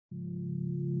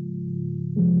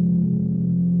There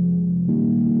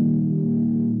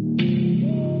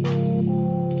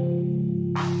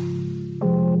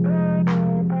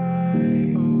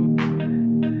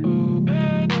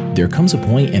comes a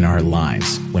point in our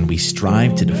lives when we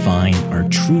strive to define our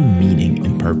true meaning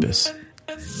and purpose.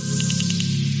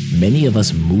 Many of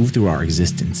us move through our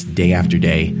existence day after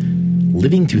day,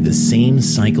 living through the same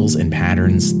cycles and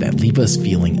patterns that leave us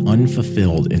feeling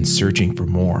unfulfilled and searching for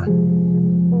more.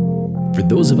 For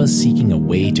those of us seeking a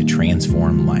way to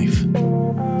transform life,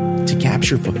 to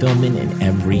capture fulfillment in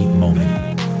every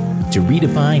moment, to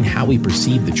redefine how we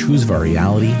perceive the truths of our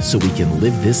reality so we can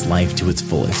live this life to its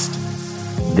fullest.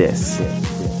 This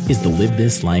is the Live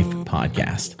This Life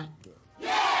podcast.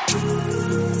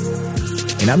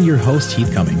 And I'm your host,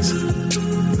 Heath Cummings.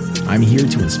 I'm here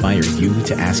to inspire you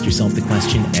to ask yourself the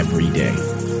question every day.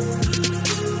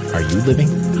 Are you living?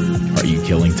 Are you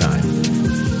killing time?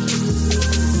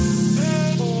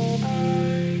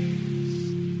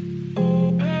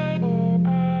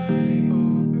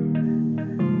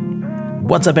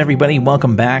 What's up, everybody?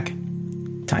 Welcome back.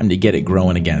 Time to get it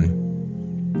growing again.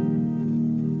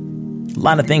 A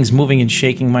lot of things moving and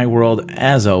shaking my world,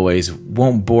 as always.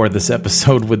 Won't bore this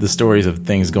episode with the stories of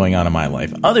things going on in my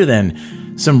life, other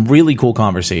than some really cool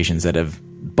conversations that have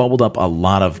bubbled up a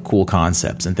lot of cool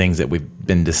concepts and things that we've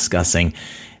been discussing.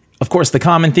 Of course, the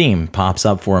common theme pops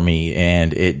up for me,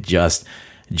 and it just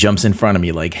jumps in front of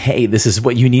me like, hey, this is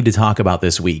what you need to talk about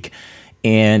this week.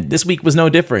 And this week was no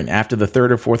different. After the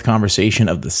third or fourth conversation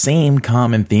of the same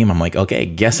common theme, I'm like, okay,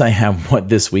 guess I have what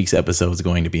this week's episode is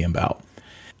going to be about.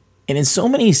 And in so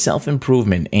many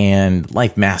self-improvement and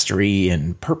life mastery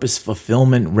and purpose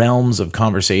fulfillment realms of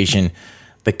conversation,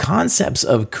 the concepts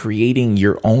of creating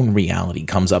your own reality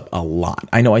comes up a lot.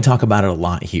 I know I talk about it a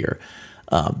lot here.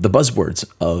 The buzzwords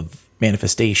of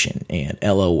manifestation and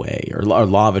LOA or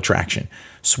law of attraction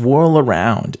swirl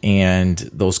around, and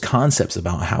those concepts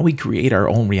about how we create our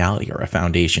own reality are a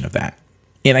foundation of that.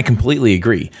 And I completely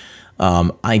agree.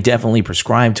 I definitely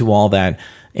prescribe to all that,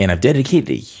 and I've dedicated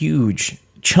a huge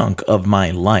chunk of my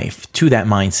life to that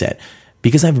mindset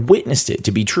because I've witnessed it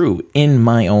to be true in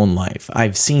my own life.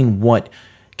 I've seen what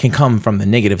can come from the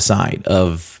negative side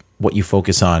of what you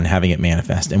focus on having it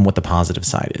manifest and what the positive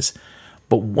side is.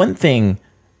 But one thing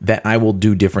that I will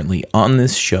do differently on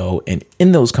this show and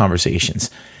in those conversations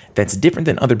that's different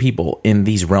than other people in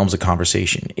these realms of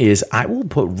conversation is I will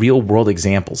put real world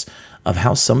examples of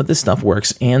how some of this stuff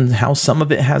works and how some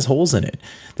of it has holes in it.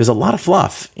 There's a lot of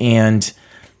fluff, and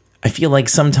I feel like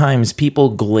sometimes people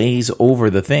glaze over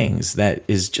the things that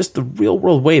is just the real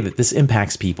world way that this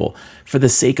impacts people for the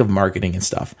sake of marketing and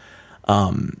stuff.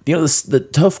 The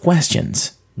tough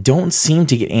questions don't seem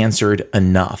to get answered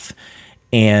enough.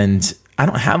 And I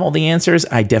don't have all the answers.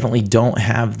 I definitely don't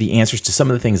have the answers to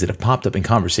some of the things that have popped up in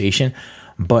conversation,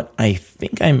 but I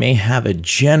think I may have a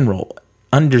general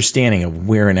understanding of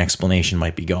where an explanation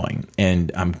might be going.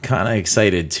 And I'm kind of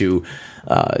excited to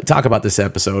talk about this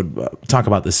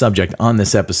subject on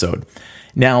this episode.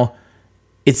 Now,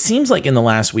 it seems like in the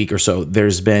last week or so,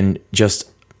 there's been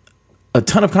just a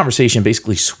ton of conversation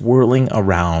basically swirling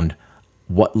around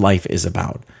what life is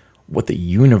about, what the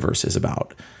universe is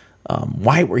about,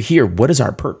 why we're here, what is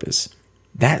our purpose.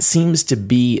 That seems to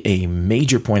be a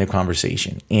major point of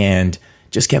conversation, and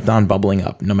just kept on bubbling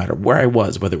up no matter where I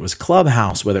was, whether it was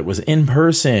Clubhouse, whether it was in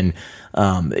person.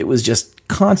 It was just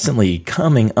constantly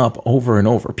coming up over and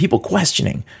over. People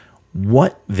questioning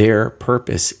what their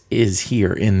purpose is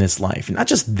here in this life. Not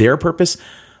just their purpose,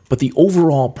 but the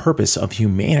overall purpose of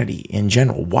humanity in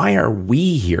general. Why are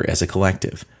we here as a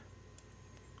collective?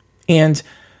 And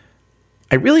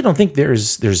I really don't think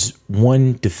there's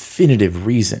one definitive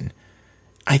reason.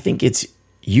 I think it's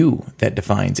you that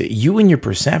defines it, you and your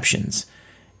perceptions.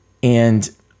 And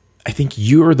I think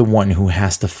you're the one who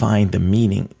has to find the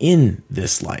meaning in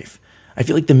this life. I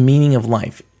feel like the meaning of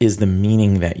life is the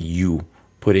meaning that you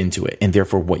put into it, and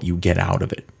therefore what you get out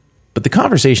of it. But the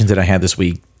conversations that I had this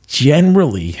week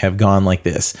generally have gone like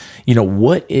this.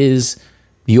 What is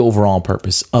the overall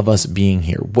purpose of us being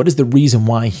here? What is the reason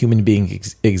why human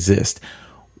beings exist?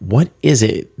 What is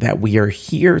it that we are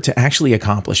here to actually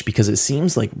accomplish? Because it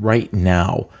seems like right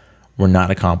now we're not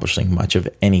accomplishing much of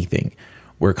anything.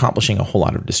 We're accomplishing a whole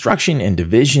lot of destruction and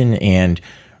division and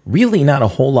really not a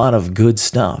whole lot of good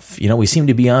stuff. We seem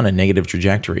to be on a negative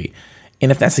trajectory.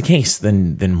 And if that's the case,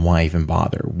 then why even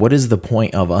bother? What is the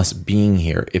point of us being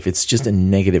here if it's just a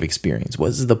negative experience? What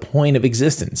is the point of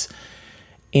existence?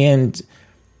 And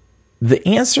the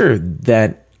answer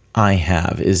that I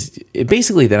have is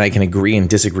basically that I can agree and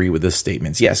disagree with those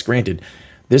statements. Yes, granted,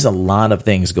 there's a lot of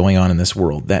things going on in this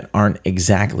world that aren't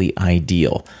exactly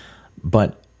ideal,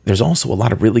 but there's also a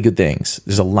lot of really good things.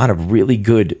 There's a lot of really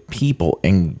good people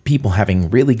and people having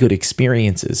really good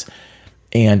experiences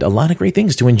and a lot of great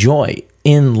things to enjoy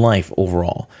in life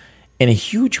overall. And a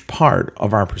huge part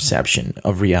of our perception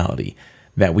of reality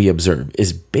that we observe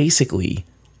is basically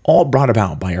all brought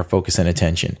about by our focus and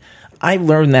attention. I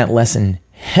learned that lesson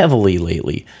heavily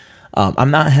lately.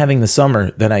 I'm not having the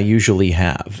summer that I usually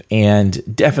have,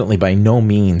 and definitely by no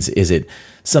means is it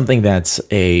something that's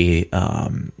a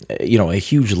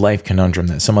huge life conundrum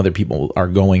that some other people are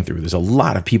going through. There's a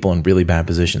lot of people in really bad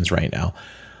positions right now,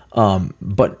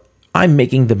 but I'm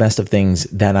making the best of things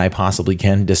that I possibly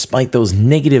can, despite those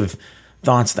negative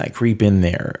thoughts that creep in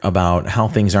there about how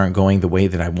things aren't going the way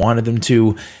that I wanted them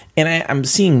to. And I'm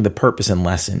seeing the purpose and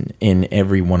lesson in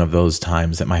every one of those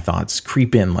times that my thoughts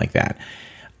creep in like that.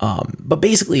 But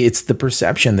basically, it's the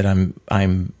perception that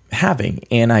I'm having,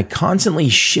 and I constantly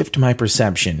shift my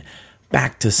perception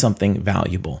back to something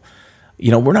valuable.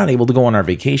 We're not able to go on our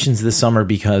vacations this summer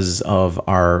because of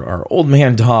our old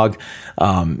man dog.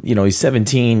 He's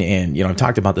 17, and I've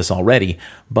talked about this already,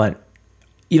 but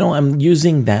I'm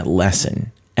using that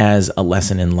lesson as a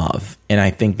lesson in love, and I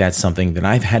think that's something that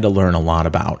I've had to learn a lot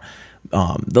about.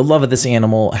 The love of this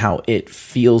animal, how it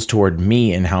feels toward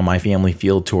me, and how my family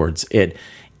feel towards it,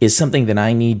 is something that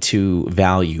I need to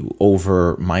value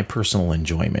over my personal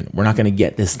enjoyment. We're not going to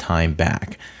get this time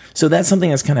back. So that's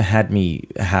something that's kind of had me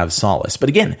have solace. But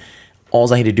again,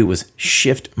 all I had to do was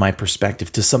shift my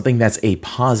perspective to something that's a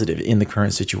positive in the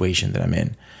current situation that I'm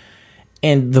in.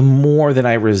 And the more that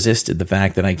I resisted the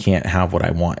fact that I can't have what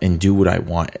I want and do what I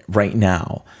want right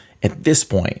now, at this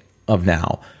point of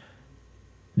now,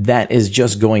 that is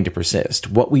just going to persist.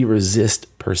 What we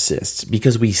resist persists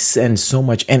because we send so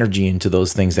much energy into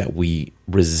those things that we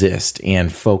resist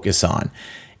and focus on.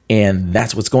 And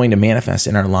that's what's going to manifest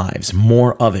in our lives.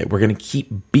 More of it. We're going to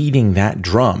keep beating that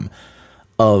drum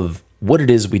of what it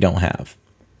is we don't have.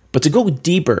 But to go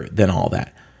deeper than all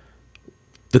that,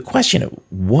 the question of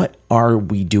what are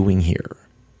we doing here?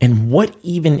 And what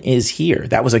even is here?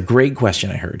 That was a great question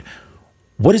I heard.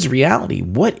 What is reality?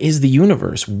 What is the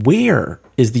universe? Where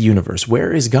is the universe?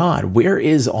 Where is God? Where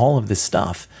is all of this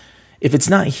stuff? If it's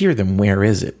not here, then where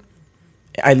is it?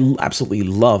 I absolutely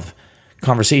love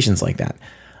conversations like that.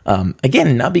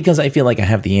 Again, not because I feel like I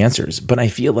have the answers, but I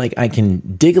feel like I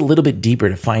can dig a little bit deeper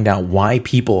to find out why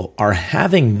people are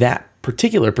having that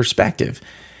particular perspective,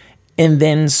 and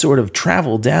then sort of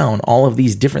travel down all of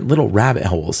these different little rabbit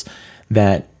holes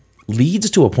that leads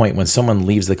to a point when someone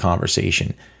leaves the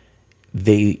conversation.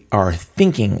 They are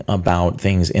thinking about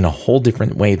things in a whole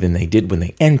different way than they did when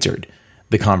they entered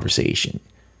the conversation.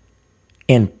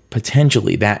 And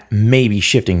potentially that may be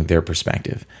shifting their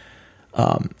perspective.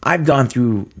 I've gone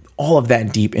through all of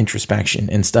that deep introspection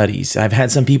and studies. I've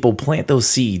had some people plant those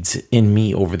seeds in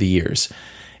me over the years.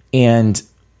 And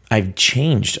I've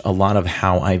changed a lot of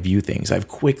how I view things. I've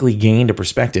quickly gained a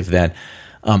perspective that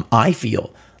I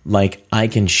feel like I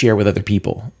can share with other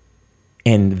people.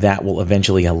 And that will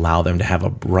eventually allow them to have a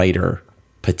brighter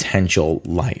potential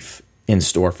life in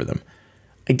store for them.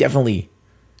 I definitely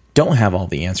don't have all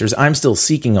the answers. I'm still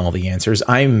seeking all the answers.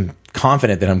 I'm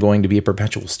confident that I'm going to be a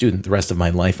perpetual student the rest of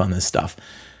my life on this stuff.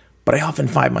 But I often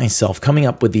find myself coming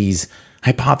up with these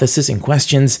hypotheses and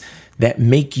questions that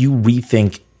make you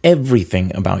rethink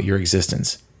everything about your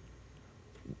existence.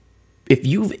 If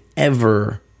you've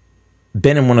ever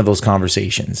been in one of those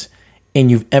conversations and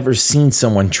you've ever seen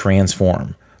someone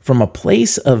transform from a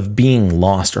place of being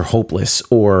lost or hopeless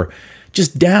or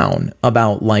just down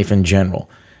about life in general,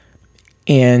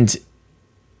 and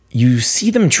you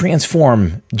see them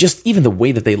transform just even the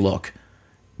way that they look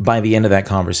by the end of that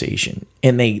conversation,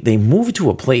 and they move to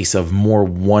a place of more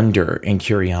wonder and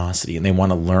curiosity, and they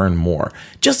want to learn more,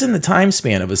 just in the time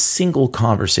span of a single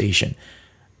conversation,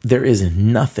 there is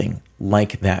nothing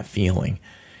like that feeling.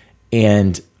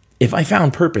 And if I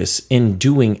found purpose in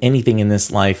doing anything in this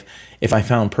life, if I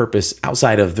found purpose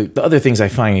outside of the other things I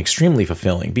find extremely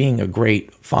fulfilling, being a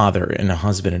great father and a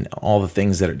husband and all the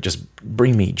things that just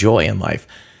bring me joy in life,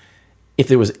 if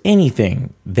there was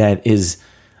anything that is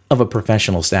of a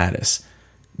professional status,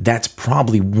 that's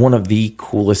probably one of the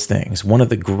coolest things. One of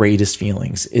the greatest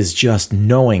feelings is just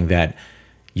knowing that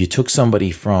you took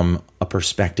somebody from a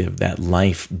perspective that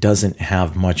life doesn't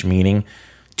have much meaning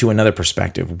to another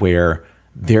perspective where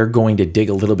they're going to dig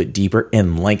a little bit deeper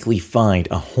and likely find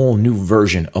a whole new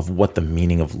version of what the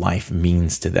meaning of life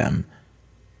means to them.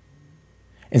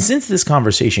 And since this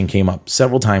conversation came up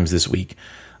several times this week,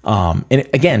 and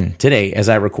again, today, as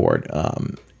I record,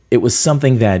 it was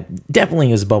something that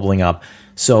definitely is bubbling up.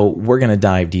 So we're going to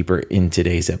dive deeper in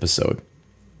today's episode.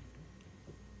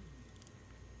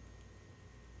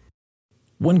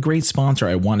 One great sponsor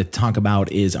I want to talk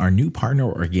about is our new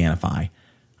partner, Organifi.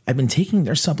 I've been taking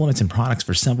their supplements and products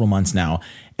for several months now,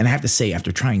 and I have to say,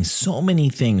 after trying so many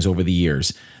things over the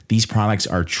years, these products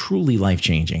are truly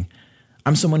life-changing.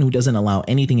 I'm someone who doesn't allow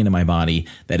anything into my body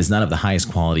that is not of the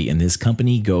highest quality, and this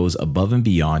company goes above and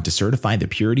beyond to certify the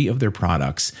purity of their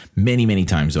products many, many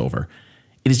times over.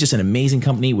 It is just an amazing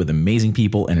company with amazing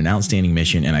people and an outstanding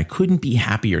mission, and I couldn't be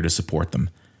happier to support them.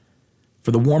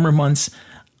 For the warmer months,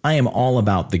 I am all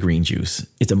about the green juice.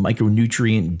 It's a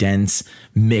micronutrient-dense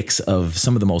mix of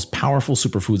some of the most powerful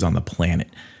superfoods on the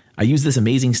planet. I use this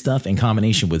amazing stuff in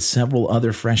combination with several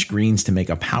other fresh greens to make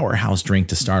a powerhouse drink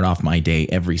to start off my day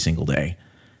every single day.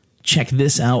 Check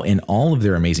this out and all of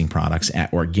their amazing products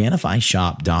at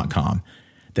OrganifiShop.com.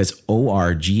 That's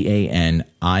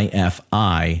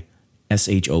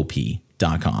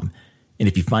OrganifiShop.com. And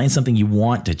if you find something you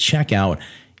want to check out,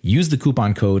 use the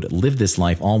coupon code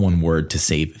LIVETHISLIFE, all one word, to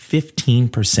save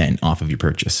 15% off of your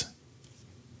purchase.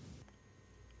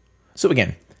 So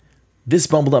again, this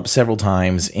bubbled up several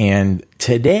times, and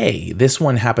today this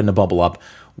one happened to bubble up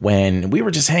when we were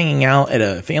just hanging out at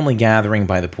a family gathering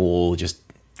by the pool, just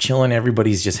chilling.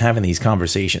 Everybody's just having these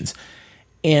conversations.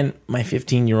 And my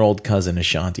 15-year-old cousin,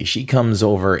 Ashanti, she comes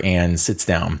over and sits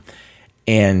down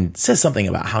and says something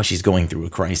about how she's going through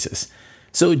a crisis.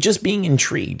 So just being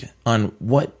intrigued on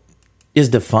what is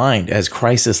defined as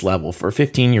crisis level for a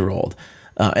 15-year-old.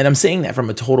 And I'm saying that from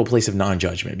a total place of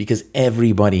non-judgment, because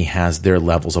everybody has their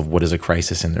levels of what is a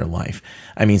crisis in their life.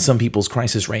 I mean, some people's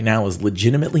crisis right now is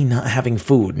legitimately not having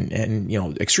food and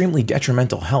extremely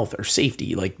detrimental health or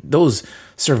safety, like those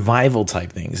survival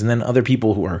type things. And then other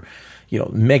people who are,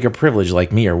 mega privileged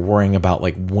like me are worrying about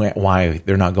like why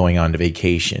they're not going on to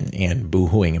vacation and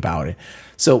boo-hooing about it.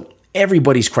 So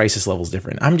everybody's crisis level is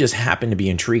different. I'm just happen to be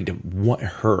intrigued of what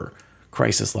her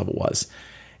crisis level was.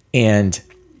 And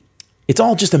it's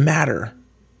all just a matter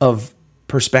of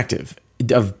perspective,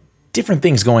 of different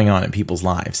things going on in people's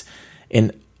lives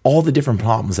and all the different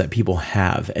problems that people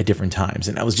have at different times.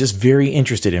 And I was just very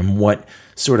interested in what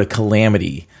sort of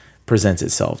calamity presents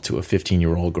itself to a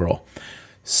 15-year-old girl.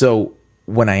 So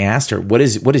when I asked her, what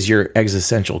is your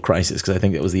existential crisis? Because I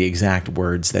think that was the exact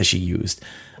words that she used.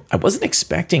 I wasn't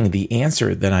expecting the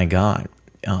answer that I got.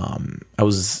 I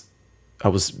was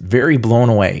very blown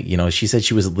away. She said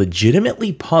she was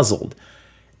legitimately puzzled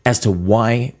as to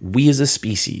why we as a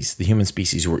species, the human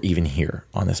species, were even here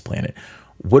on this planet.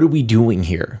 What are we doing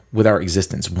here with our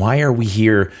existence? Why are we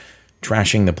here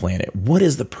trashing the planet? What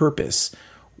is the purpose?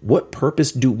 What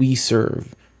purpose do we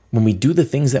serve when we do the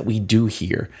things that we do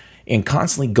here and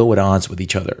constantly go at odds with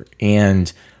each other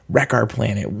and wreck our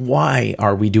planet? Why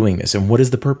are we doing this? And what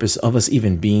is the purpose of us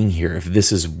even being here if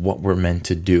this is what we're meant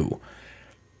to do?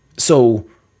 So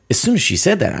as soon as she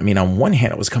said that, on one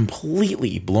hand, I was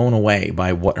completely blown away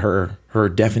by what her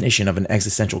definition of an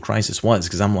existential crisis was,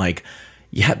 because I'm like,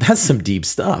 yeah, that's some deep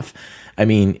stuff.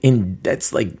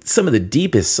 That's like some of the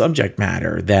deepest subject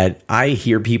matter that I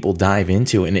hear people dive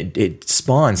into, and it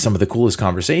spawns some of the coolest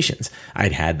conversations.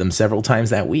 I'd had them several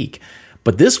times that week.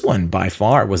 But this one by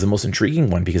far was the most intriguing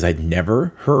one, because I'd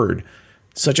never heard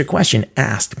such a question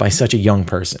asked by such a young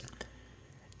person.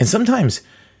 And sometimes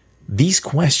these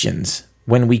questions,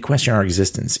 when we question our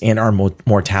existence and our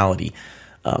mortality,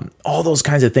 all those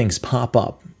kinds of things pop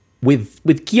up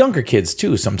with younger kids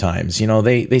too. Sometimes,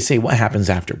 they say, what happens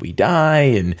after we die?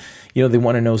 And, they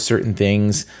want to know certain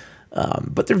things.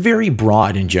 But they're very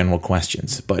broad and general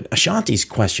questions. But Ashanti's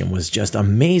question was just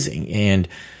amazing. And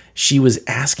she was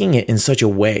asking it in such a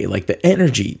way, like the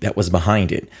energy that was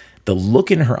behind it, the look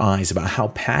in her eyes about how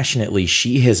passionately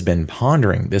she has been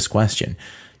pondering this question.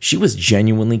 She was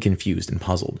genuinely confused and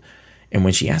puzzled. And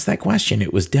when she asked that question,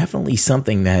 it was definitely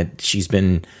something that she's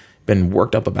been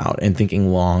worked up about and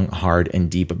thinking long, hard,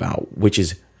 and deep about, which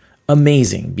is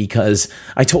amazing, because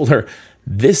I told her,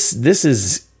 this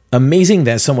is amazing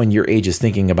that someone your age is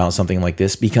thinking about something like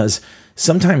this, because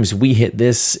sometimes we hit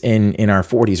this in our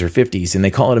 40s or 50s and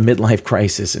they call it a midlife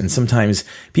crisis. And sometimes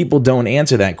people don't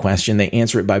answer that question. They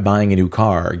answer it by buying a new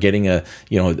car or getting a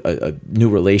new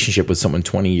relationship with someone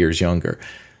 20 years younger.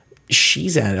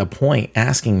 She's at a point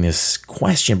asking this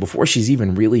question before she's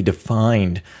even really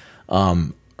defined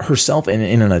herself in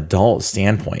an adult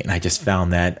standpoint. And I just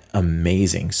found that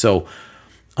amazing. So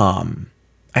I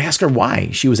asked her why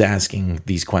she was asking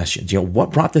these questions.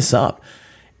 What brought this up?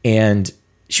 And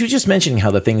she was just mentioning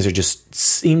how the things are just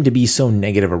seem to be so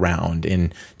negative around,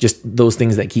 and just those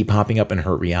things that keep popping up in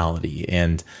her reality,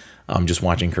 and just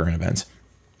watching current events.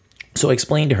 So I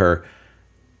explained to her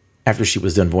after she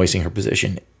was done voicing her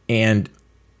position, and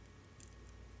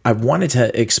I wanted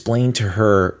to explain to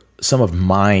her some of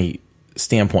my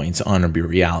standpoints on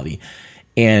reality.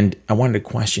 And I wanted to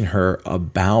question her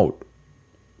about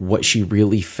what she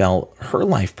really felt her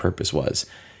life purpose was,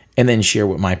 and then share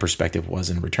what my perspective was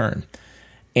in return.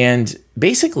 And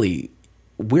basically,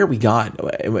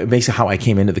 basically how I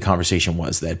came into the conversation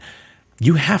was that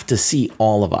you have to see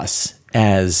all of us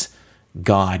as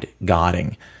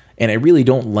godding. And I really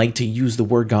don't like to use the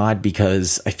word God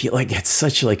because I feel like it's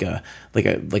such like a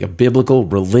biblical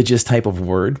religious type of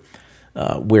word,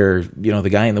 where the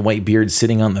guy in the white beard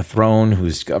sitting on the throne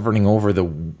who's governing over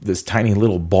this tiny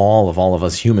little ball of all of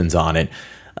us humans on it,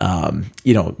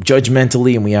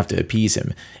 judgmentally, and we have to appease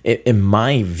him. In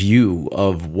my view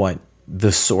of what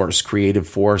the source, creative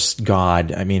force,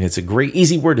 God, I mean, it's a great,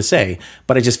 easy word to say,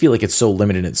 but I just feel like it's so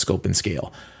limited in scope and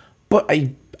scale. But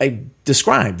I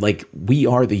described, like, we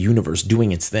are the universe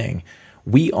doing its thing.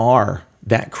 We are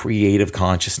that creative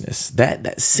consciousness,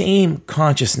 that same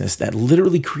consciousness that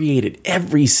literally created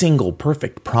every single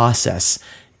perfect process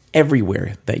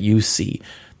everywhere that you see,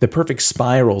 the perfect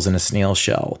spirals in a snail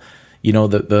shell,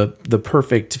 the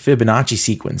perfect Fibonacci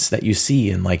sequence that you see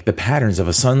in like the patterns of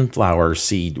a sunflower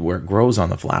seed where it grows on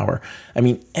the flower. I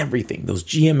mean, everything, those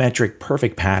geometric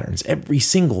perfect patterns, every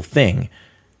single thing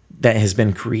that has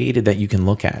been created that you can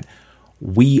look at.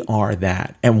 We are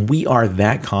that, and we are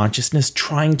that consciousness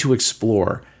trying to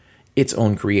explore its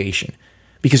own creation,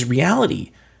 because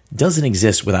reality doesn't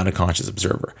exist without a conscious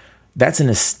observer. That's an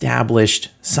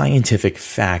established scientific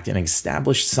fact, an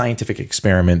established scientific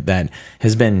experiment that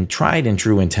has been tried and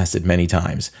true and tested many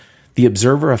times. The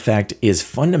observer effect is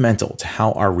fundamental to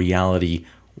how our reality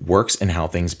works and how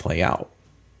things play out.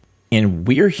 And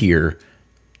we're here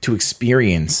to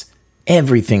experience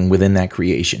everything within that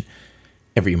creation.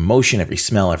 Every emotion, every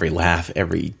smell, every laugh,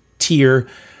 every tear.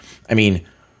 I mean,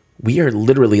 we are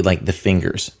literally like the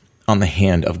fingers on the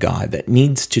hand of God that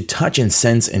needs to touch and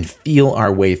sense and feel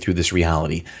our way through this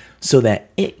reality so that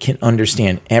it can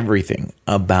understand everything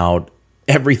about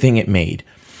everything it made.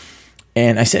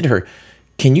 And I said to her,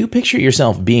 can you picture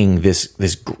yourself being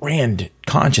this grand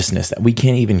consciousness that we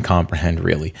can't even comprehend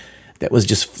really, that was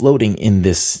just floating in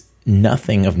this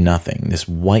nothing of nothing, this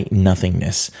white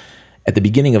nothingness at the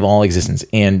beginning of all existence?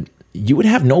 And you would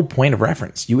have no point of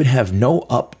reference. You would have no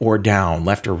up or down,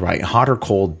 left or right, hot or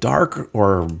cold, dark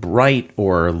or bright,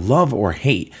 or love or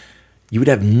hate. You would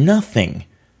have nothing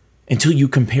until you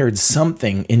compared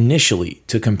something initially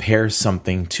to compare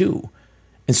something to.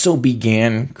 And so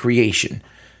began creation,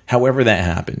 however that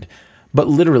happened. But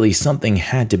literally something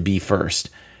had to be first.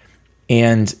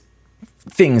 And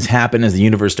things happen as the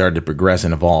universe started to progress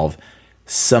and evolve.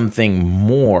 Something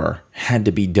more had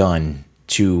to be done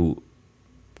to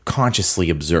consciously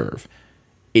observe.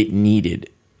 It needed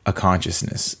a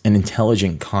consciousness, an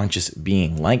intelligent, conscious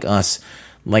being like us,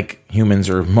 like humans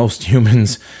or most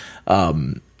humans,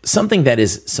 something that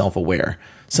is self-aware,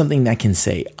 something that can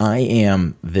say, I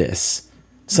am this,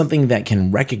 something that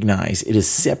can recognize it is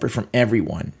separate from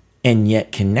everyone and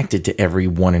yet connected to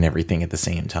everyone and everything at the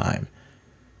same time.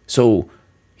 So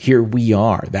here we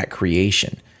are, that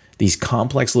creation, these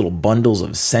complex little bundles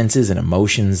of senses and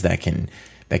emotions that can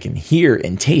hear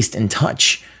and taste and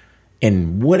touch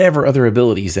and whatever other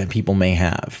abilities that people may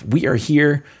have. We are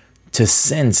here to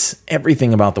sense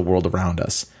everything about the world around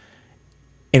us.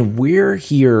 And we're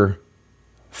here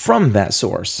from that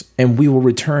source, and we will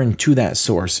return to that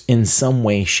source in some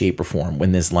way, shape, or form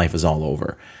when this life is all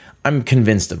over. I'm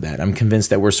convinced of that. I'm convinced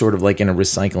that we're sort of like in a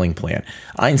recycling plant.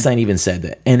 Einstein even said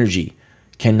that energy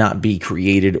cannot be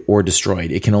created or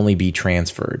destroyed. It can only be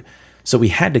transferred. So we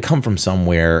had to come from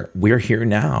somewhere. We're here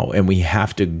now, and we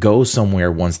have to go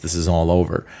somewhere once this is all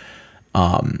over.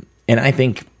 And I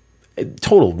think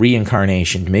total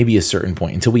reincarnation, maybe a certain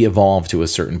point, until we evolve to a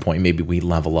certain point, maybe we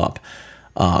level up.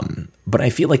 But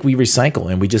I feel like we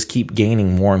recycle and we just keep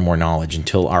gaining more and more knowledge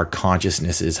until our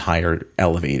consciousness is higher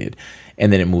elevated.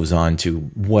 And then it moves on to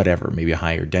whatever, maybe a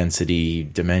higher density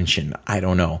dimension. I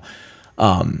don't know.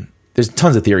 There's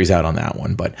tons of theories out on that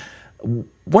one, but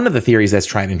one of the theories that's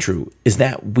tried and true is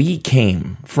that we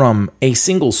came from a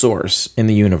single source in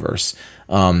the universe.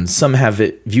 Some have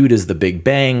it viewed as the Big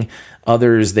Bang.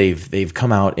 Others, they've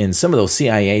come out in some of those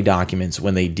CIA documents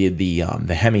when they did the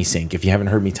Hemisync. If you haven't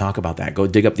heard me talk about that, go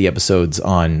dig up the episodes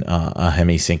on a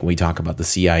Hemisync when we talk about the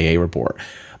CIA report.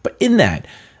 But in that,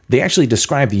 they actually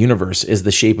describe the universe as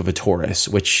the shape of a torus,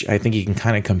 which I think you can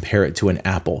kind of compare it to an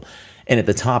apple. And at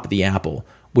the top of the apple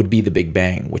would be the Big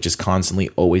Bang, which is constantly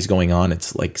always going on.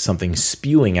 It's like something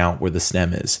spewing out where the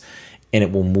stem is, and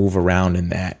it will move around in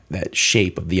that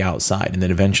shape of the outside and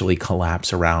then eventually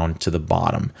collapse around to the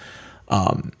bottom.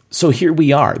 So here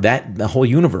we are. The whole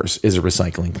universe is a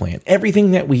recycling plant.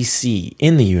 Everything that we see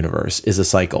in the universe is a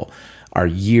cycle. our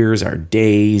years, our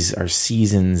days, our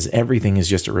seasons, everything is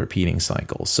just a repeating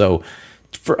cycle. So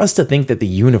for us to think that the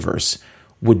universe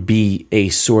would be a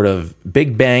sort of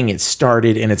big bang, it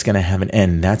started and it's going to have an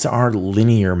end, that's our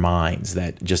linear minds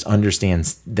that just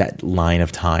understands that line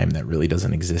of time that really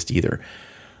doesn't exist either.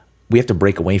 We have to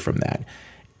break away from that.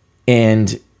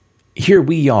 And here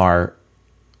we are,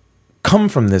 come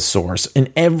from this source,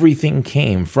 and everything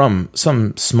came from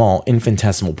some small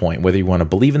infinitesimal point, whether you want to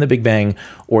believe in the Big Bang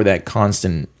or that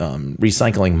constant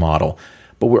recycling model.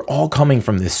 But we're all coming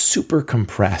from this super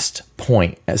compressed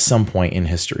point at some point in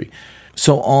history.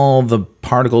 So all the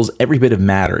particles, every bit of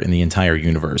matter in the entire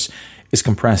universe is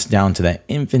compressed down to that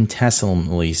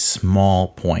infinitesimally small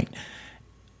point.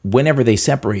 Whenever they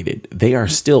separated, they are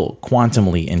still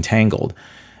quantumly entangled.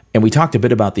 And we talked a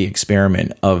bit about the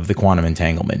experiment of the quantum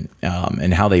entanglement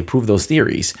and how they prove those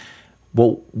theories.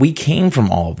 Well, we came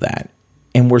from all of that,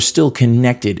 and we're still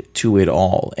connected to it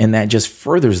all. And that just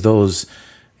furthers those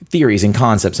theories and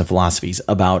concepts and philosophies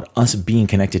about us being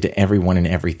connected to everyone and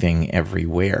everything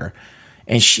everywhere.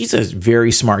 And she's a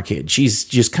very smart kid. She's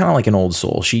just kind of like an old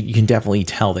soul. You can definitely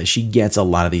tell that she gets a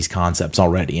lot of these concepts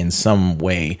already in some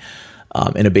way,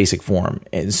 in a basic form.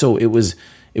 And so it was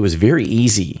very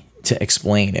easy to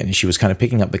explain, and she was kind of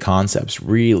picking up the concepts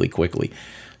really quickly.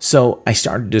 So I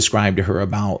started to describe to her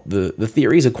about the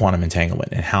theories of quantum entanglement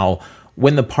and how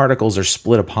when the particles are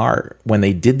split apart, when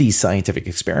they did these scientific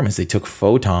experiments, they took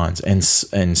photons and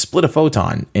split a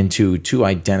photon into two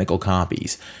identical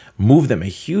copies, moved them a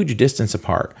huge distance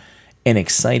apart, and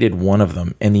excited one of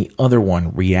them, and the other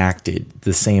one reacted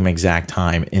the same exact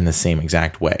time in the same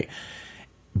exact way.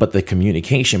 But the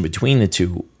communication between the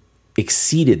two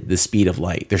exceeded the speed of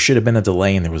light. There should have been a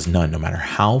delay, and there was none, no matter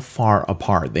how far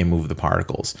apart they moved the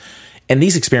particles. And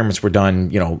these experiments were done,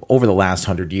 over the last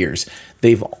 100 years.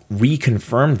 They've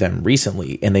reconfirmed them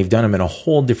recently, and they've done them in a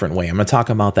whole different way. I'm going to talk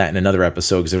about that in another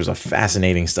episode because there was a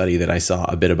fascinating study that I saw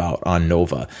a bit about on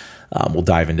NOVA. We'll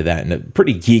dive into that in a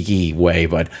pretty geeky way,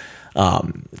 but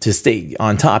to stay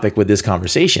on topic with this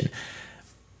conversation,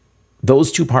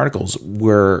 those two particles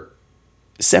were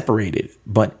separated,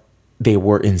 but they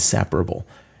were inseparable.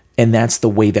 And that's the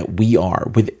way that we are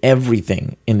with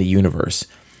everything in the universe.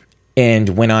 And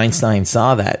when Einstein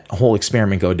saw that whole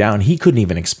experiment go down, he couldn't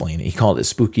even explain it. He called it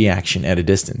spooky action at a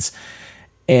distance.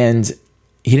 And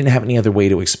he didn't have any other way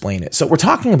to explain it. So we're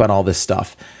talking about all this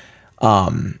stuff.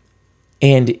 And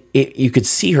you could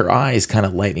see her eyes kind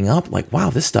of lighting up like, wow,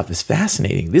 this stuff is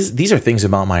fascinating. These are things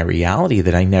about my reality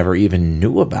that I never even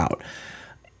knew about.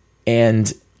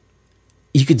 And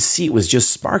you could see it was just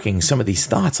sparking some of these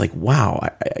thoughts like,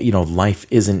 wow, life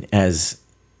isn't as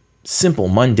simple,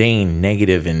 mundane,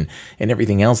 negative, and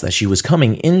everything else that she was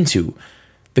coming into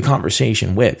the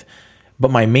conversation with.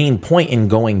 But my main point in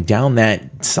going down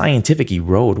that scientific-y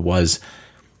road was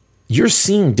you're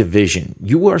seeing division.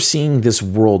 You are seeing this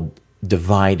world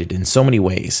divided in so many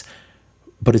ways,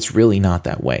 but it's really not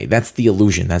that way. That's the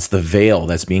illusion. That's the veil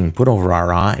that's being put over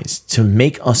our eyes to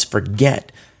make us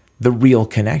forget the real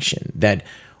connection, that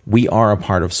we are a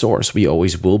part of Source. We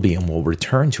always will be, and we'll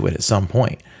return to it at some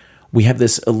point. We have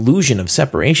this illusion of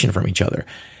separation from each other.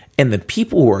 And the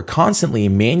people who are constantly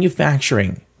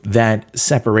manufacturing that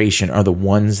separation are the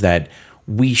ones that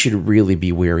we should really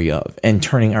be wary of and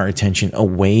turning our attention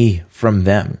away from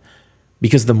them.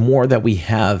 Because the more that we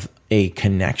have a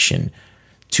connection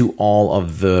to all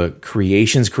of the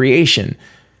creation's creation,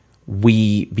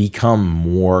 we become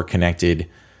more connected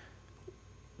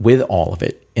with all of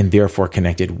it, and therefore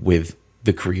connected with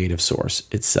the creative source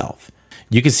itself.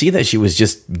 You can see that she was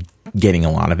just getting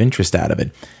a lot of interest out of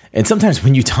it. And sometimes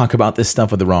when you talk about this stuff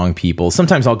with the wrong people,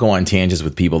 sometimes I'll go on tangents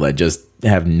with people that just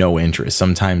have no interest.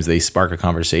 Sometimes they spark a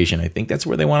conversation. I think that's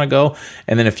where they want to go.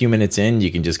 And then a few minutes in,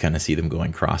 you can just kind of see them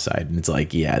going cross-eyed. And it's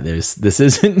like, yeah, this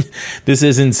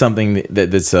isn't something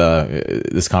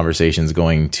this conversation is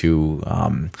going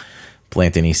to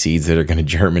plant any seeds that are going to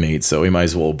germinate. So we might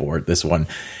as well abort this one.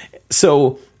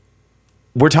 So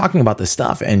we're talking about this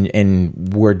stuff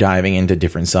and we're diving into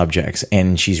different subjects,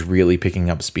 and she's really picking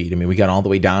up speed. I mean, we got all the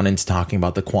way down into talking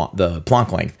about the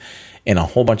Planck length and a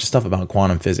whole bunch of stuff about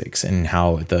quantum physics and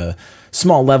how the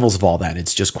small levels of all that,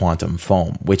 it's just quantum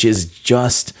foam, which is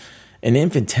just an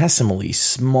infinitesimally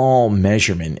small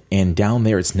measurement. And down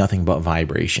there, it's nothing but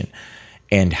vibration,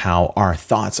 and how our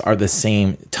thoughts are the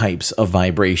same types of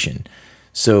vibration.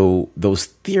 So those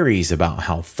theories about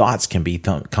how thoughts can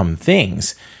become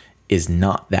things is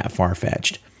not that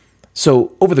far-fetched.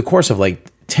 So over the course of like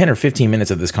 10 or 15 minutes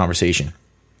of this conversation,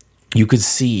 you could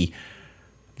see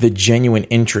the genuine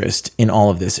interest in all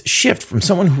of this shift from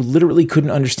someone who literally couldn't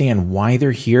understand why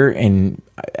they're here. And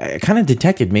I kind of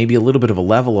detected maybe a little bit of a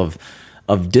level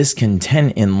of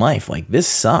discontent in life. Like, this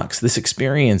sucks. This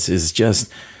experience is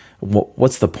just,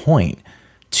 what's the point?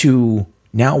 To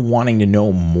now wanting to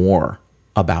know more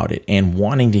about it and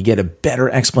wanting to get a better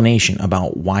explanation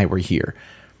about why we're here.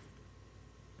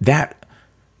 That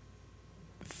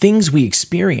things we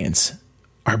experience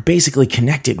are basically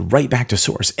connected right back to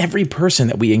source. Every person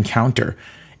that we encounter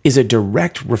is a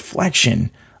direct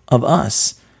reflection of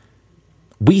us.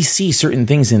 We see certain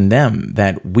things in them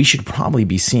that we should probably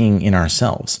be seeing in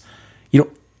ourselves.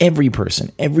 Every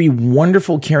person, every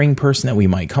wonderful, caring person that we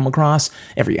might come across,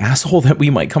 every asshole that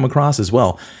we might come across as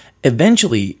well,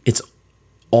 eventually it's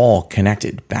all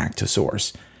connected back to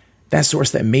source. That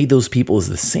source that made those people is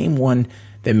the same one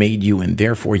that made you, and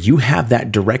therefore you have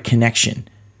that direct connection.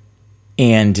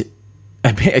 And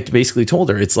I basically told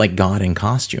her it's like God in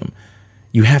costume.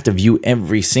 You have to view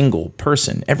every single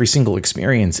person, every single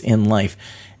experience in life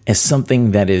as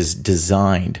something that is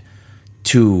designed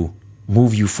to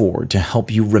move you forward, to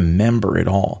help you remember it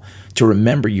all, to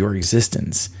remember your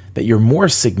existence, that you're more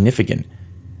significant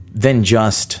than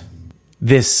just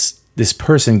this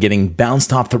person getting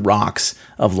bounced off the rocks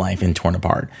of life and torn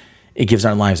apart. It gives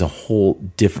our lives a whole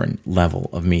different level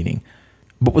of meaning.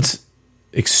 But what's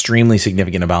extremely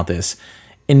significant about this,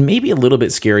 and maybe a little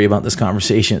bit scary about this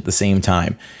conversation at the same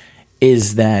time,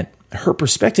 is that her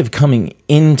perspective coming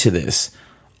into this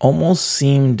almost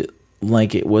seemed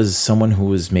like it was someone who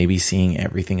was maybe seeing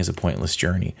everything as a pointless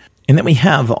journey. And that we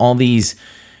have all these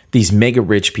mega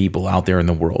rich people out there in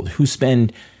the world who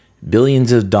spend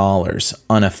billions of dollars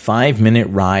on a 5-minute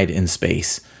ride in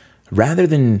space, rather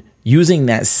than using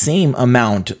that same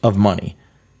amount of money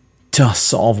to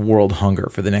solve world hunger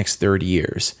for the next 30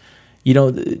 years.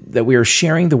 That we are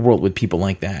sharing the world with people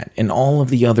like that, and all of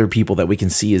the other people that we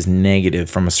can see as negative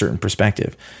from a certain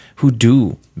perspective, who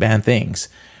do bad things.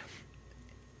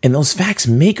 And those facts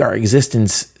make our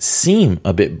existence seem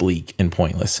a bit bleak and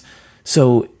pointless.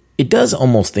 So it does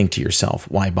almost think to yourself,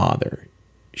 why bother?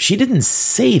 She didn't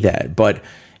say that, but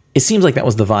it seems like that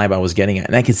was the vibe I was getting at.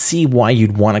 And I could see why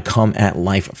you'd want to come at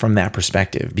life from that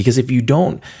perspective. Because if you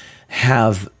don't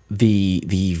have the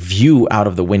view out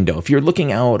of the window, if you're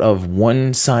looking out of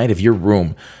one side of your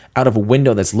room, out of a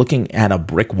window that's looking at a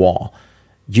brick wall,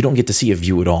 you don't get to see a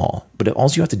view at all. But all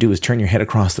you have to do is turn your head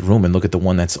across the room and look at the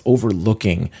one that's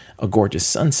overlooking a gorgeous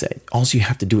sunset. All you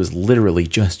have to do is literally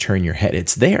just turn your head.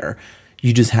 It's there.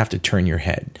 You just have to turn your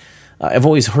head. I've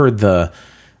always heard the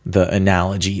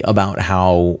analogy about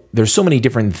how there's so many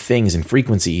different things and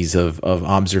frequencies of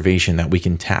observation that we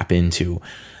can tap into.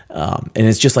 And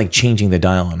it's just like changing the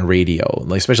dial on a radio,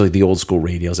 like especially the old school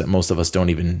radios that most of us don't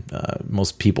even,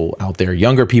 most people out there,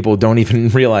 younger people don't even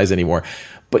realize anymore.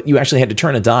 But you actually had to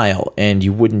turn a dial, and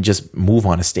you wouldn't just move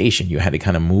on a station. You had to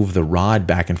kind of move the rod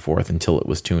back and forth until it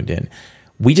was tuned in.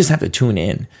 We just have to tune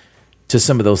in to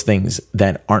some of those things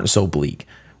that aren't so bleak.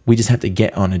 We just have to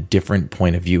get on a different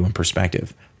point of view and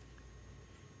perspective.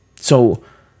 So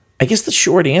I guess the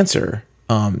short answer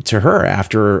to her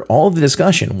after all of the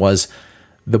discussion was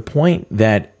the point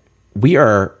that we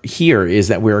are here is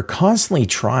that we're constantly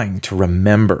trying to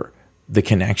remember the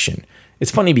connection.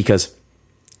 It's funny because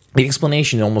the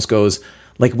explanation almost goes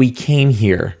like we came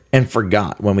here and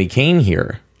forgot when we came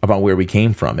here about where we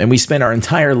came from. And we spend our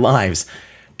entire lives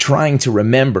trying to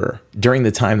remember during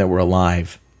the time that we're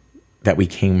alive that we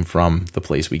came from the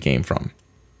place we came from.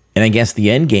 And I guess the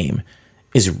end game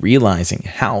is realizing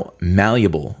how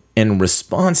malleable and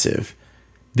responsive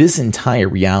this entire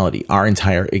reality, our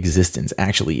entire existence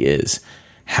actually is.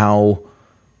 How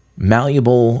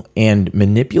malleable and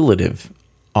manipulative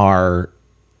our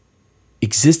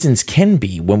existence can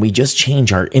be when we just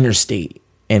change our inner state.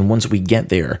 And once we get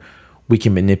there, we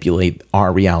can manipulate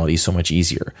our reality so much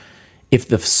easier. If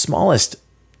the smallest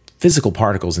physical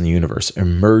particles in the universe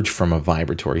emerge from a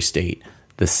vibratory state,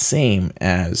 the same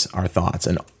as our thoughts,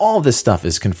 and all this stuff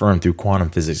is confirmed through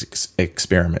quantum physics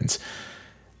experiments,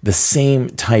 the same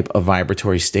type of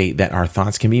vibratory state that our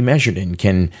thoughts can be measured in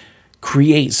can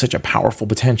create such a powerful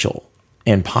potential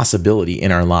and possibility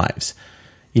in our lives.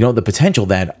 The potential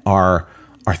that our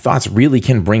thoughts really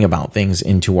can bring about things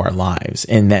into our lives,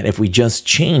 and that if we just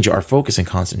change our focus and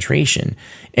concentration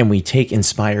and we take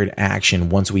inspired action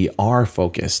once we are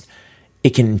focused,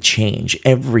 it can change.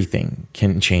 Everything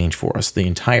can change for us. The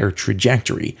entire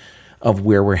trajectory of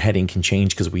where we're heading can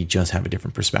change because we just have a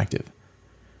different perspective.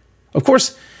 Of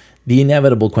course, the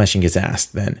inevitable question gets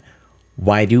asked then,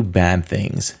 why do bad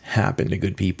things happen to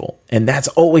good people? And that's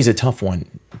always a tough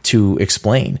one to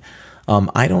explain.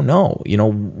 I don't know.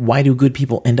 Why do good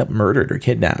people end up murdered or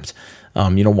kidnapped?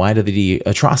 Why do the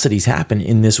atrocities happen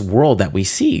in this world that we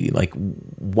see? Like,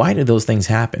 why do those things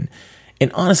happen?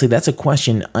 And honestly, that's a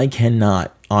question I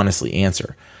cannot honestly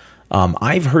answer.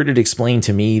 I've heard it explained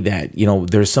to me that,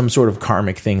 there's some sort of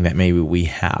karmic thing that maybe we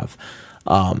have.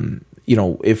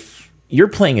 If you're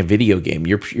playing a video game,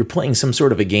 you're playing some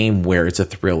sort of a game where it's a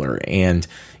thriller and,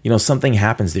 something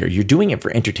happens there. You're doing it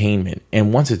for entertainment.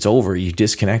 And once it's over, you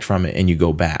disconnect from it and you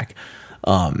go back.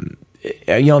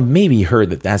 Maybe heard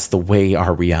that that's the way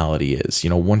our reality is.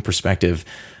 One perspective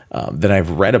that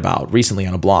I've read about recently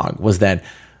on a blog was that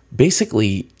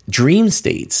basically dream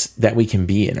states that we can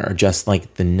be in are just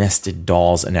like the nested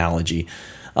dolls analogy.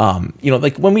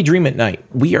 Like when we dream at night,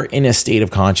 we are in a state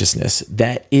of consciousness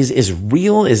that is as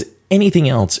real as anything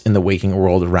else in the waking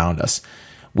world around us.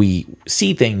 We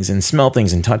see things and smell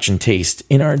things and touch and taste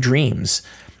in our dreams.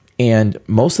 And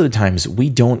most of the times we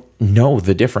don't know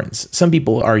the difference. Some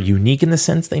people are unique in the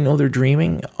sense they know they're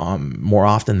dreaming more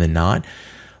often than not.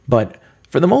 But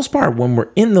for the most part, when we're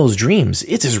in those dreams,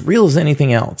 it's as real as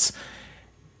anything else.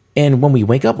 And when we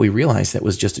wake up, we realize that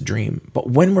was just a dream. But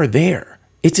when we're there,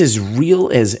 it's as real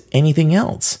as anything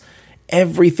else.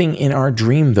 Everything in our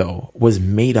dream, though, was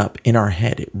made up in our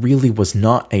head. It really was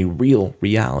not a real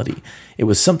reality. It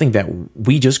was something that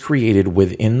we just created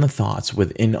within the thoughts,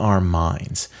 within our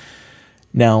minds.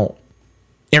 Now,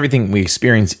 everything we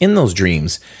experience in those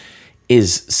dreams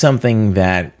is something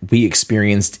that we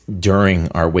experienced during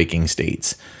our waking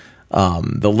states.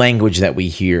 The language that we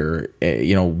hear,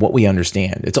 what we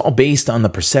understand, it's all based on the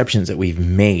perceptions that we've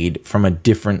made from a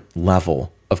different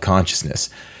level of consciousness.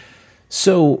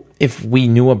 So if we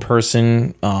knew a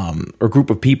person or group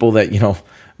of people that,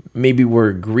 maybe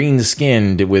were green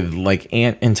skinned with like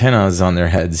ant antennas on their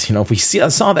heads, if we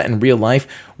saw that in real life,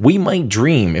 we might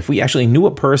dream. If we actually knew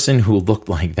a person who looked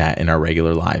like that in our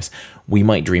regular lives, we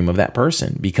might dream of that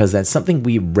person because that's something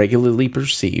we regularly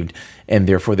perceived and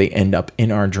therefore they end up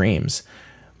in our dreams.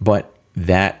 But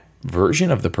that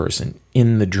version of the person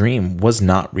in the dream was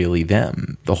not really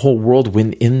them. The whole world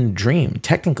within the dream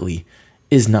technically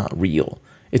is not real.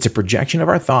 It's a projection of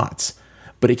our thoughts,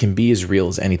 but it can be as real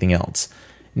as anything else.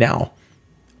 Now,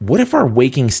 what if our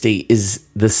waking state is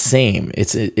the same?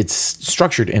 It's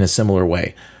structured in a similar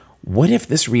way. What if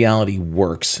this reality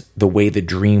works the way the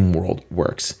dream world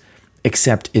works,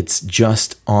 except it's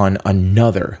just on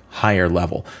another higher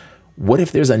level? What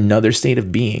if there's another state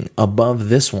of being above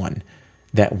this one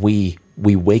that we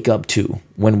wake up to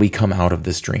when we come out of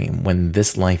this dream, when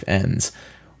this life ends?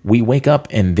 We wake up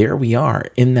and there we are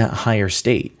in that higher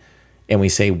state. And we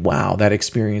say, wow, that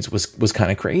experience was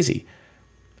kind of crazy.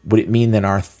 Would it mean that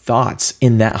our thoughts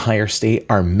in that higher state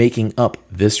are making up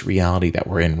this reality that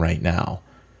we're in right now?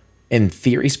 And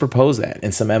theories propose that,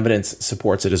 and some evidence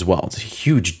supports it as well. It's a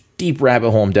huge, deep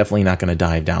rabbit hole I'm definitely not going to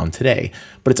dive down today,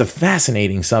 but it's a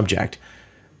fascinating subject.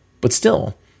 But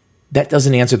still, that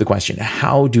doesn't answer the question,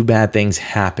 how do bad things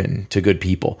happen to good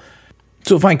people?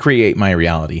 So if I create my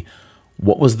reality,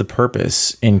 what was the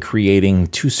purpose in creating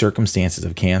two circumstances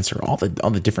of cancer, all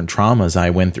the different traumas I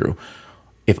went through?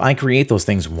 If I create those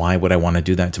things, why would I want to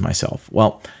do that to myself?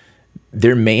 Well,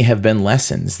 there may have been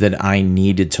lessons that I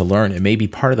needed to learn. It may be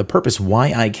part of the purpose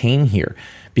why I came here,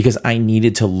 because I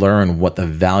needed to learn what the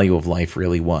value of life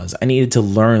really was. I needed to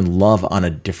learn love on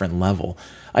a different level.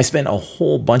 I spent a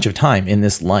whole bunch of time in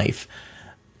this life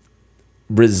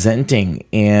resenting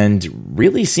and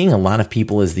really seeing a lot of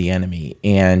people as the enemy.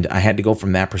 And I had to go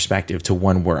from that perspective to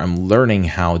one where I'm learning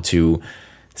how to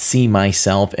see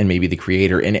myself and maybe the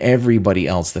creator and everybody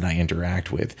else that I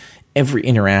interact with. Every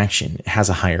interaction has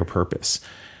a higher purpose.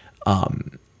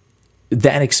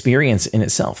 That experience in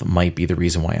itself might be the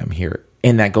reason why I'm here.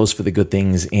 And that goes for the good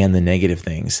things and the negative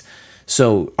things.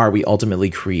 So are we ultimately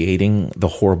creating the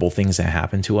horrible things that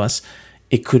happen to us?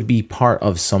 It could be part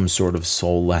of some sort of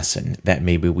soul lesson that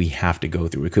maybe we have to go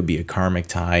through. It could be a karmic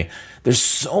tie. There's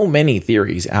so many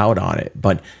theories out on it.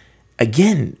 But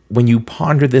again, when you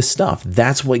ponder this stuff,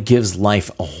 that's what gives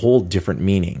life a whole different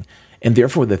meaning. And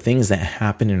therefore, the things that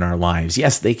happen in our lives,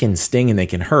 yes, they can sting and they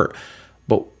can hurt.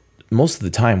 But most of the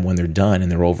time when they're done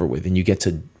and they're over with and you get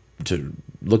to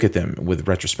look at them with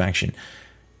retrospection,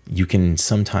 you can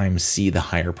sometimes see the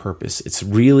higher purpose. It's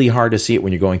really hard to see it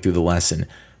when you're going through the lesson.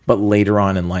 But later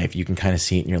on in life, you can kind of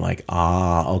see it and you're like,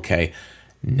 okay,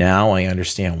 now I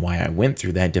understand why I went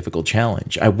through that difficult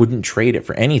challenge. I wouldn't trade it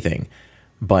for anything,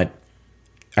 but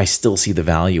I still see the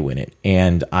value in it.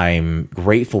 And I'm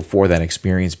grateful for that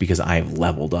experience because I've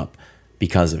leveled up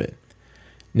because of it.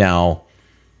 Now,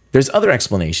 there's other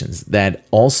explanations that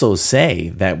also say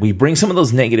that we bring some of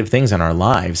those negative things in our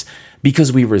lives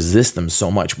because we resist them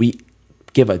so much. We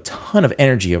give a ton of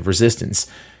energy of resistance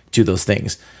to those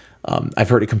things. I've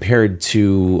heard it compared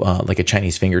to like a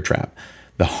Chinese finger trap.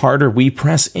 The harder we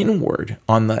press inward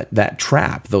on that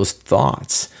trap, those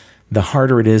thoughts, the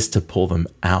harder it is to pull them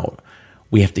out.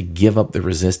 We have to give up the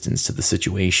resistance to the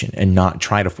situation and not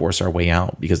try to force our way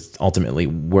out, because ultimately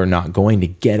we're not going to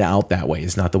get out that way.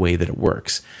 It's not the way that it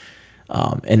works.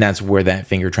 And that's where that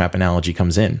finger trap analogy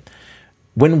comes in.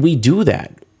 When we do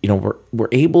that, we're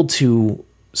able to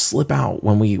slip out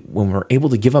when we're able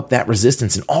to give up that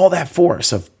resistance and all that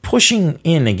force of pushing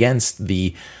in against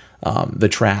the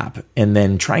trap and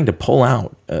then trying to pull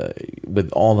out with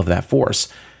all of that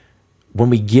force. When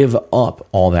we give up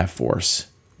all that force,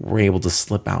 we're able to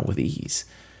slip out with ease.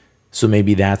 So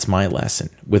maybe that's my lesson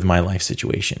with my life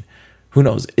situation. Who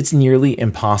knows? It's nearly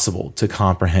impossible to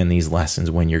comprehend these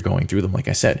lessons when you're going through them. Like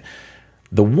I said,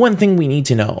 the one thing we need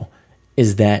to know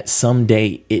is that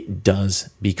someday it does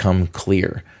become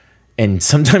clear. And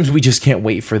sometimes we just can't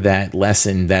wait for that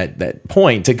lesson, that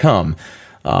point to come.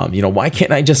 Why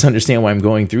can't I just understand why I'm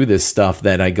going through this stuff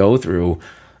that I go through?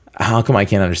 How come I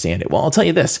can't understand it? Well, I'll tell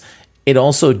you this. It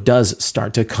also does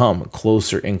start to come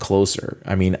closer and closer.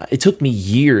 I mean, it took me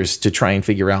years to try and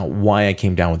figure out why I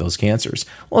came down with those cancers.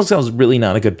 Well, because I was really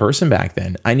not a good person back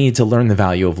then. I needed to learn the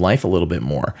value of life a little bit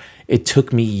more. It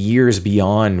took me years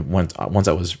beyond once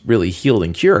I was really healed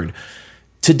and cured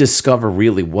to discover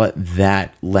really what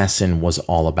that lesson was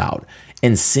all about.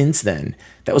 And since then,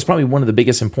 that was probably one of the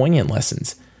biggest and poignant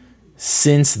lessons.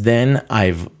 Since then,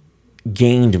 I've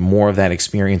gained more of that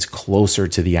experience closer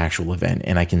to the actual event,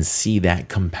 and I can see that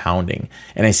compounding,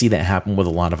 and I see that happen with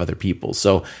a lot of other people.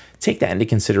 So take that into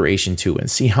consideration too, and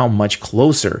see how much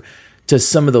closer to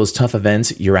some of those tough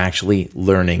events you're actually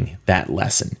learning that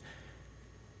lesson.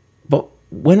 But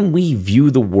when we view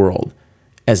the world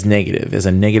as negative, as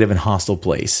a negative and hostile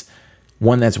place,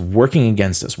 one that's working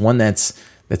against us, one that's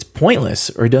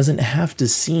pointless or doesn't have to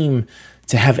seem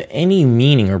to have any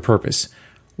meaning or purpose,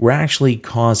 we're actually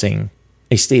causing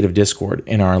a state of discord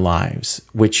in our lives,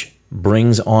 which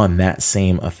brings on that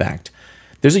same effect.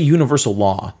 There's a universal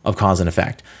law of cause and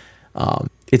effect.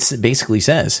 It basically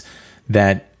says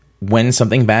that when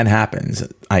something bad happens,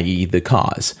 i.e. the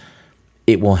cause,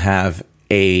 it will have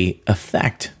an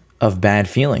effect of bad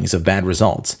feelings, of bad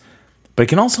results. But it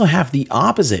can also have the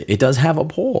opposite. It does have a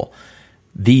pole.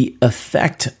 The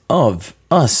effect of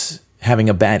us having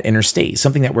a bad inner state,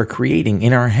 something that we're creating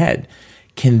in our head,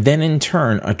 can then in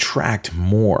turn attract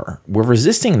more. We're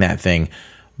resisting that thing,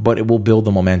 but it will build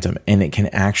the momentum, and it can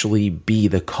actually be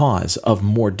the cause of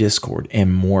more discord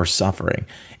and more suffering,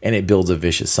 and it builds a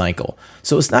vicious cycle.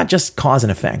 So it's not just cause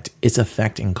and effect, it's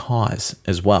effect and cause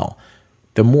as well.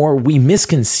 The more we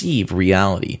misconceive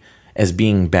reality as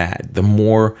being bad, the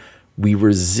more we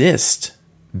resist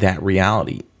that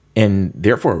reality, and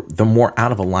therefore the more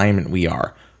out of alignment we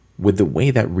are with the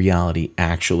way that reality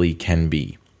actually can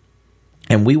be.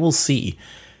 And we will see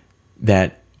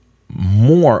that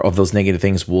more of those negative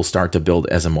things will start to build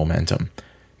as a momentum.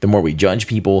 The more we judge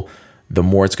people, the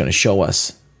more it's going to show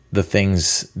us the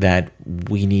things that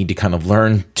we need to kind of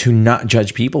learn to not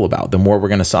judge people about, the more we're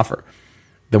going to suffer.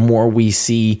 The more we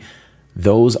see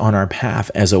those on our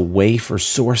path as a way for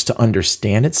Source to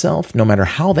understand itself, no matter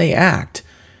how they act,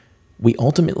 we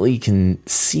ultimately can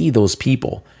see those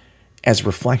people as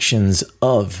reflections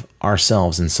of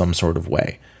ourselves in some sort of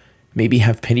way. Maybe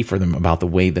have pity for them about the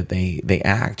way that they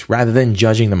act, rather than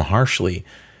judging them harshly.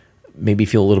 Maybe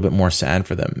feel a little bit more sad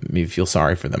for them, maybe feel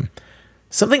sorry for them.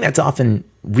 Something that's often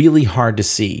really hard to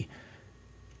see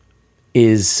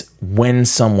is when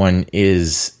someone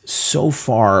is so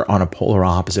far on a polar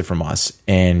opposite from us,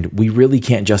 and we really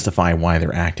can't justify why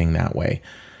they're acting that way.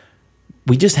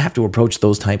 We just have to approach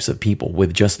those types of people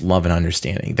with just love and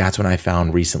understanding. That's what I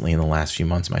found recently in the last few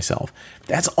months myself.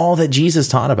 That's all that Jesus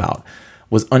taught about,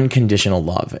 was unconditional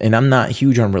love. And I'm not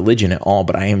huge on religion at all,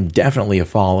 but I am definitely a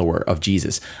follower of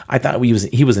Jesus. I thought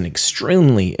he was an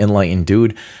extremely enlightened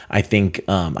dude. I think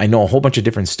I know a whole bunch of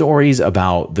different stories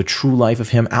about the true life of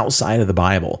him outside of the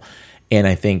Bible. And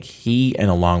I think he, and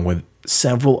along with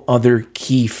several other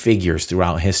key figures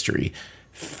throughout history,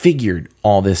 figured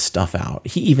all this stuff out.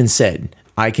 He even said,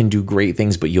 I can do great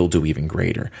things, but you'll do even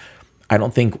greater. I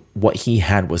don't think what he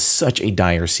had was such a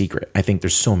dire secret. I think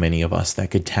there's so many of us that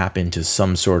could tap into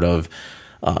some sort of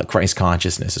Christ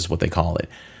consciousness is what they call it.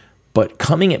 But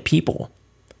coming at people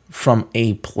from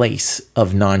a place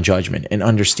of non-judgment and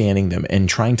understanding them and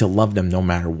trying to love them no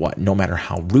matter what, no matter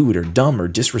how rude or dumb or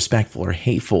disrespectful or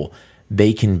hateful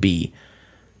they can be,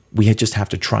 we just have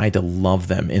to try to love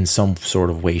them in some sort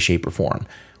of way, shape, or form.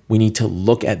 We need to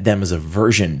look at them as a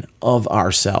version of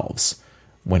ourselves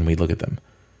when we look at them.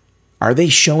 Are they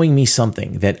showing me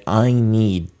something that I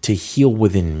need to heal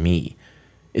within me?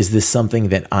 Is this something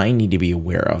that I need to be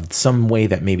aware of? Some way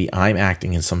that maybe I'm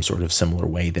acting in some sort of similar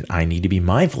way that I need to be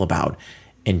mindful about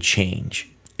and change.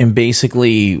 And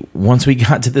basically, once we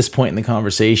got to this point in the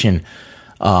conversation,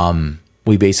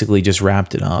 we basically just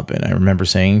wrapped it up. And I remember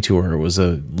saying to her, it was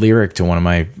a lyric to one of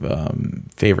my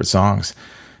favorite songs.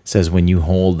 It says, when you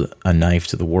hold a knife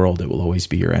to the world, it will always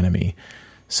be your enemy.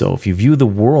 So if you view the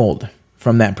world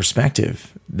from that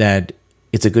perspective, that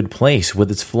it's a good place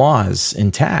with its flaws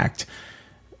intact,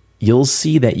 you'll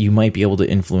see that you might be able to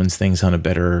influence things on a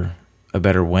better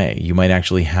way. You might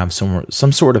actually have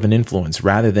some sort of an influence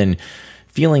rather than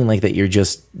feeling like that you're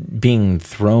just being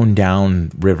thrown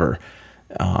down river,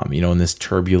 in this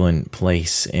turbulent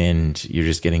place, and you're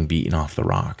just getting beaten off the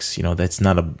rocks. That's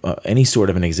not any sort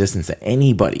of an existence that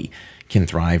anybody can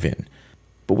thrive in.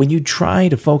 But when you try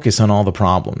to focus on all the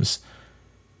problems,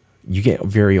 you get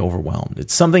very overwhelmed.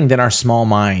 It's something that our small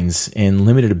minds and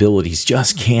limited abilities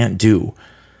just can't do.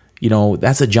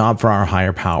 That's a job for our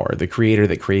higher power, the creator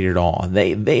that created it all.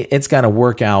 It's got to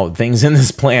work out things in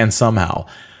this plan somehow.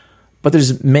 But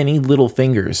there's many little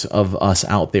fingers of us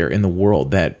out there in the world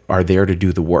that are there to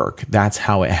do the work. That's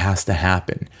how it has to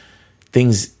happen.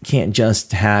 Things can't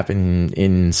just happen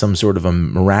in some sort of a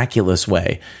miraculous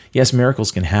way. Yes,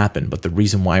 miracles can happen, but the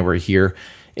reason why we're here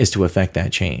is to affect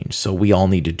that change. So we all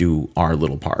need to do our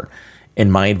little part.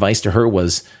 And my advice to her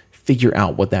was, figure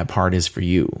out what that part is for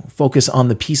you. Focus on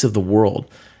the piece of the world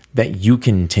that you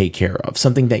can take care of,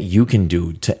 something that you can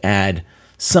do to add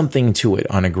something to it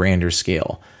on a grander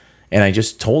scale. And I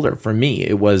just told her, for me,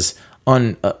 it was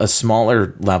on a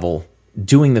smaller level,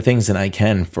 doing the things that I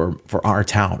can for our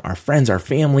town, our friends, our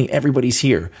family, everybody's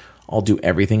here. I'll do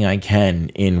everything I can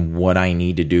in what I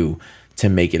need to do to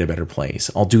make it a better place.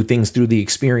 I'll do things through the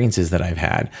experiences that I've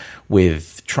had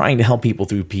with trying to help people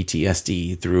through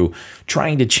PTSD, through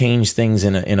trying to change things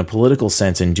in a political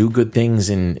sense and do good things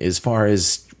in as far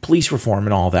as police reform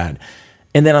and all that.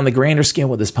 And then on the grander scale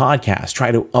with this podcast,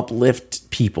 try to uplift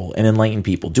people and enlighten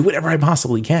people. Do whatever I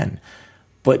possibly can.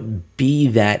 But be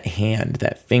that hand,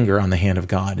 that finger on the hand of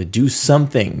God to do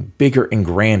something bigger and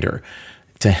grander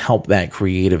to help that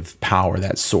creative power,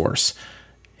 that source,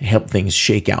 help things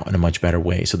shake out in a much better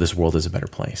way so this world is a better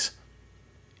place.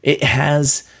 It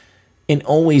has and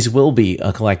always will be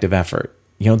a collective effort.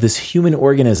 This human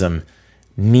organism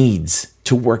needs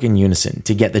to work in unison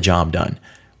to get the job done.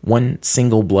 One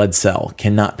single blood cell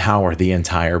cannot power the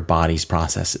entire body's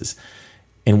processes,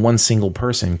 and one single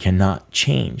person cannot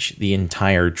change the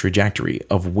entire trajectory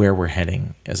of where we're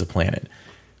heading as a planet.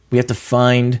 We have to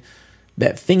find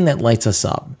that thing that lights us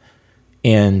up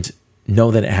and know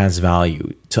that it has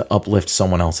value to uplift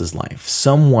someone else's life,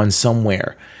 someone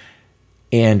somewhere.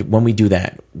 And when we do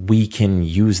that, we can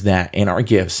use that and our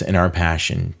gifts and our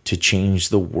passion to change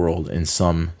the world in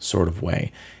some sort of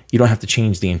way. You don't have to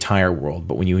change the entire world,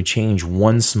 but when you change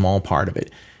one small part of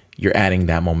it, you're adding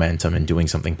that momentum and doing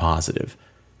something positive.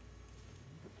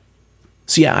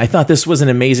 So yeah, I thought this was an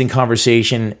amazing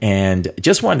conversation, and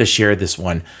just wanted to share this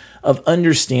one of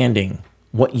understanding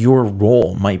what your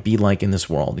role might be like in this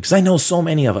world. Because I know so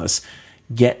many of us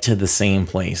get to the same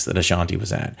place that Ashanti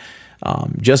was at.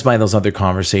 Just by those other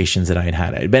conversations that I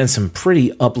had. I'd been in some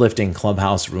pretty uplifting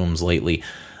Clubhouse rooms lately,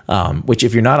 which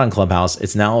if you're not on Clubhouse,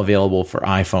 it's now available for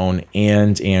iPhone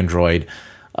and Android.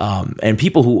 And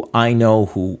people who I know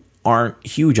who aren't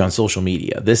huge on social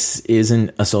media. This isn't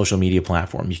a social media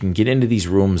platform. You can get into these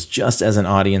rooms just as an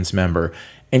audience member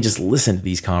and just listen to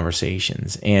these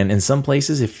conversations. And in some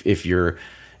places, if you're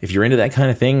into that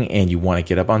kind of thing and you want to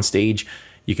get up on stage,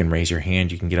 you can raise your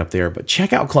hand, you can get up there. But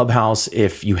check out Clubhouse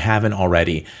if you haven't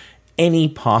already. Any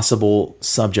possible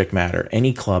subject matter,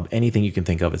 any club, anything you can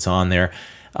think of, it's on there.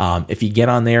 If you get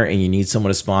on there and you need someone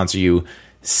to sponsor you,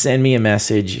 send me a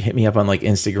message, hit me up on like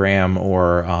Instagram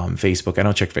or Facebook. I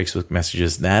don't check Facebook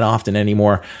messages that often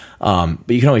anymore. But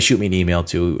you can always shoot me an email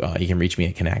too. You can reach me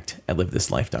at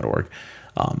connect@livethislife.org.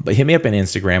 But hit me up on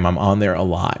Instagram. I'm on there a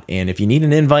lot. And if you need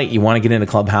an invite, you want to get into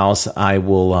Clubhouse, I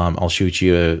will, I'll shoot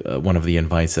you one of the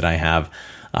invites that I have.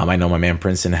 I know my man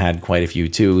Princeton had quite a few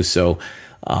too. So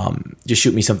just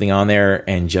shoot me something on there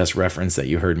and just reference that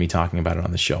you heard me talking about it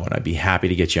on the show. And I'd be happy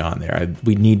to get you on there.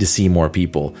 We need to see more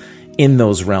people in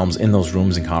those realms, in those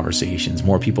rooms and conversations,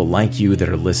 more people like you that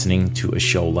are listening to a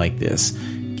show like this.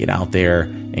 Get out there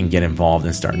and get involved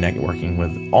and start networking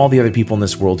with all the other people in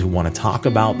this world who want to talk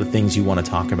about the things you want to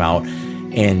talk about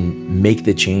and make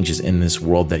the changes in this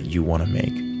world that you want to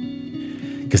make.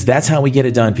 Because that's how we get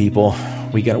it done, people.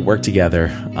 We got to work together.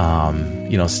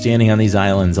 Standing on these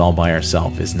islands all by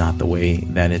ourselves is not the way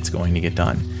that it's going to get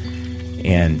done.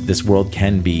 And this world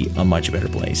can be a much better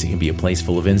place. It can be a place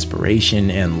full of inspiration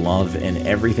and love and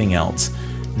everything else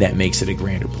that makes it a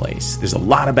grander place. There's a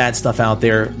lot of bad stuff out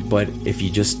there, but if you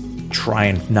just try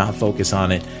and not focus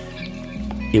on it,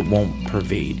 it won't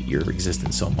pervade your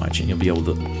existence so much, and you'll be able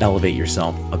to elevate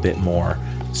yourself a bit more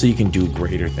so you can do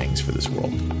greater things for this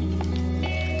world.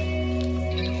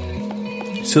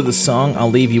 So the song I'll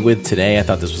leave you with today, I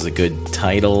thought this was a good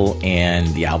title, and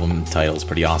the album title is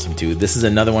pretty awesome too. This is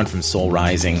another one from Soul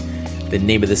Rising. The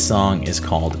name of this song is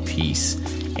called Peace,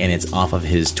 and it's off of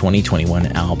his 2021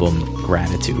 album,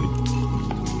 Gratitude.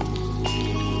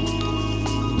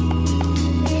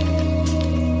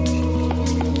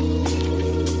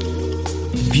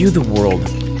 View the world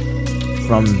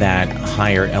from that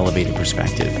higher elevated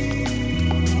perspective.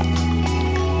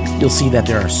 You'll see that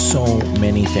there are so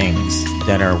many things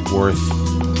that are worth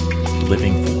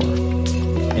living for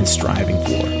and striving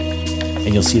for.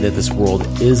 And you'll see that this world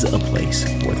is a place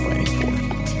worth fighting for.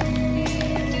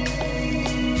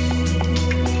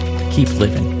 Keep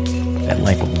living that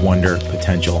life of wonder,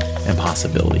 potential, and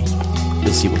possibility.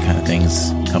 You'll see what kind of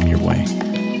things come your way.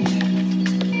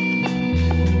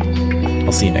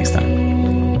 I'll see you next time.